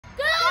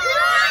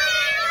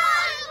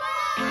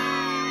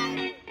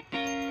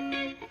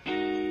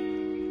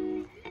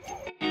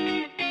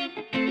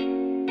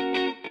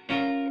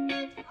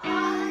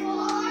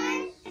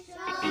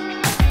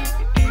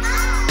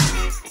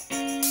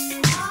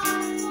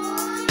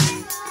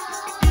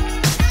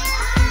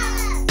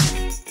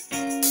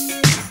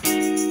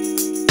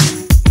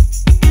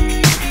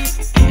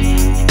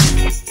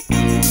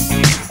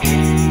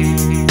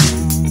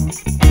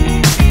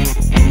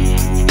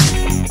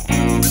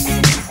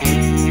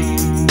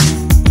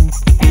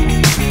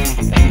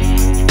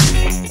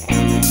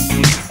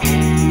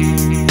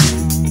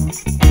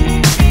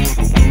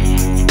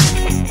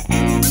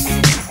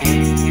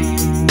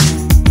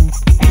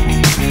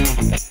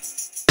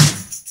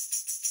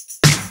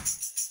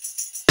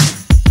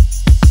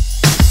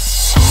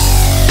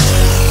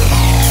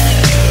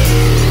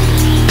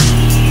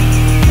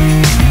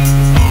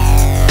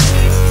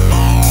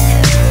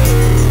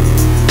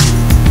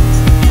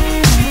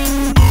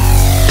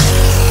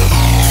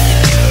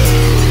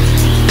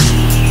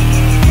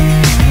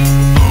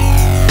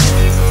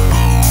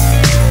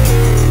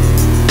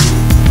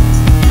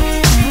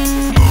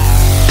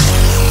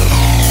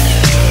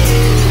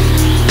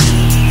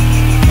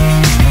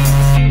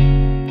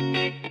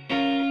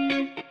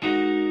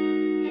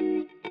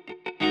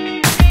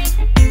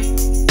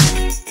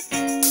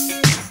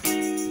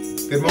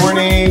Good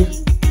morning.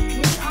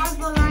 Miss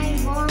Osborne,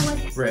 I roar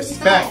with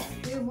Respect.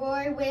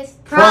 Reward with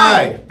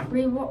Pride.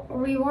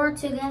 Reward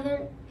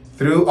together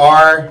Through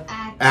our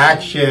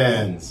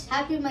actions.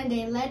 Happy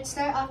Monday. Let's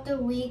start off the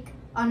week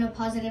on a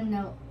positive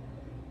note.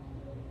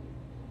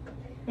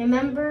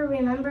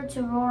 Remember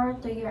to roar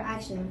through your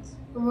actions.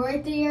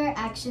 Roar through your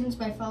actions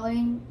by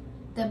following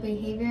the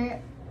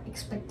behavior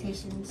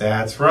expectations.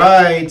 That's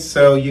right.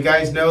 So you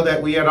guys know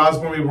that we at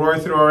Osborne, we roar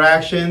through our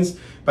actions.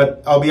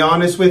 But I'll be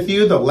honest with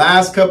you, the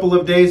last couple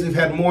of days we've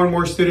had more and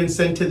more students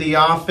sent to the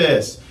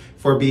office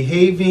for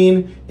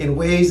behaving in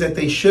ways that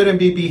they shouldn't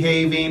be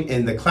behaving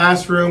in the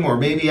classroom or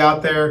maybe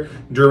out there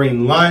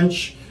during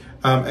lunch.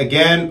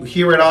 Again,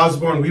 here at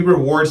Osborne, we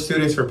reward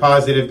students for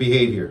positive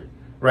behavior,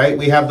 right?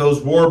 We have those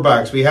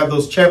Warbucks, we have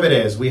those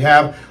Chevites, we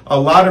have a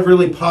lot of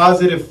really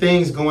positive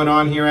things going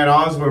on here at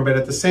Osborne, but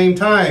at the same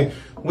time,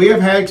 we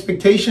have high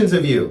expectations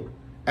of you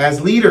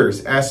as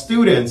leaders, as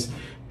students.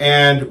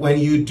 And when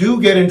you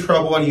do get in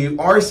trouble and you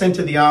are sent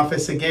to the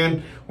office,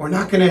 again, we're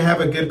not going to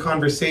have a good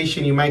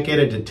conversation. You might get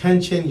a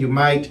detention. You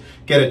might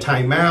get a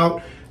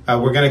timeout.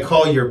 We're going to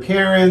call your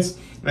parents.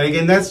 And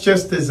again, that's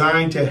just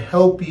designed to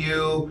help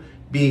you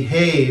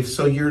behave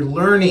so you're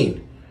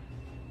learning.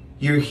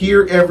 You're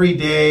here every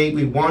day.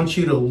 We want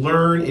you to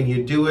learn, and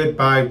you do it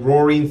by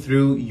roaring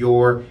through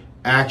your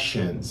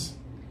actions.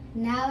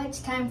 Now it's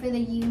time for the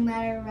You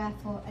Matter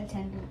raffle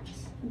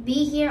attendance.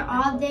 Be here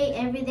all day,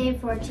 every day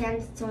for a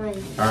chance to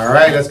win. All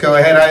right, let's go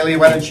ahead, Ailey.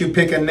 Why don't you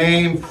pick a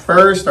name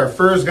first? Our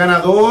first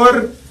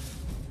ganador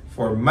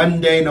for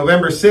Monday,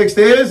 November 6th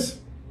is?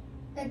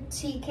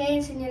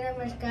 TK, Señora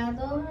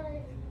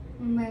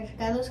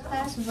Mercado's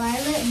class,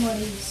 Violet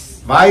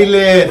Maurice.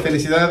 Violet.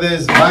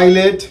 Felicidades,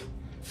 Violet.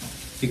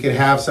 You can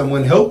have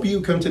someone help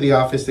you come to the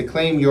office to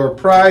claim your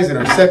prize. And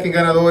our second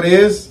ganador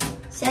is?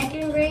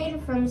 Second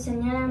grade from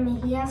Señora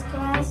Mejia's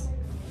class,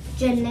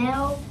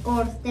 Janelle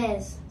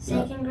Cortez.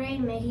 Second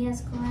grade,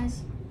 Mejia's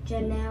class,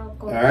 Janelle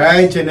Cortez. All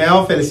right,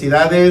 Janelle,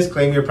 felicidades.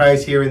 Claim your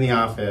prize here in the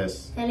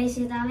office.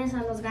 Felicidades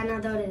a los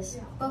ganadores.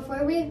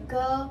 Before we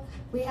go,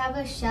 we have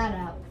a shout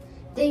out.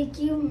 Thank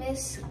you,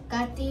 Miss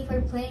Gatti,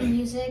 for playing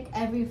music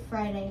every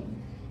Friday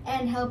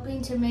and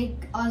helping to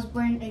make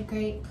Osborne a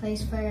great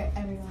place for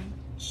everyone.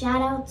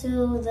 Shout out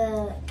to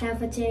the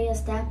cafeteria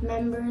staff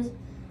members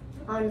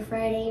on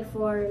Friday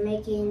for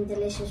making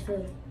delicious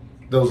food.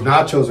 Those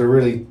nachos are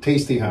really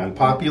tasty, huh?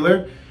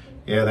 Popular?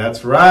 Yeah,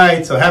 that's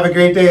right. So have a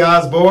great day,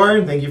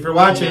 Osborne. Thank you for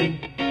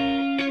watching.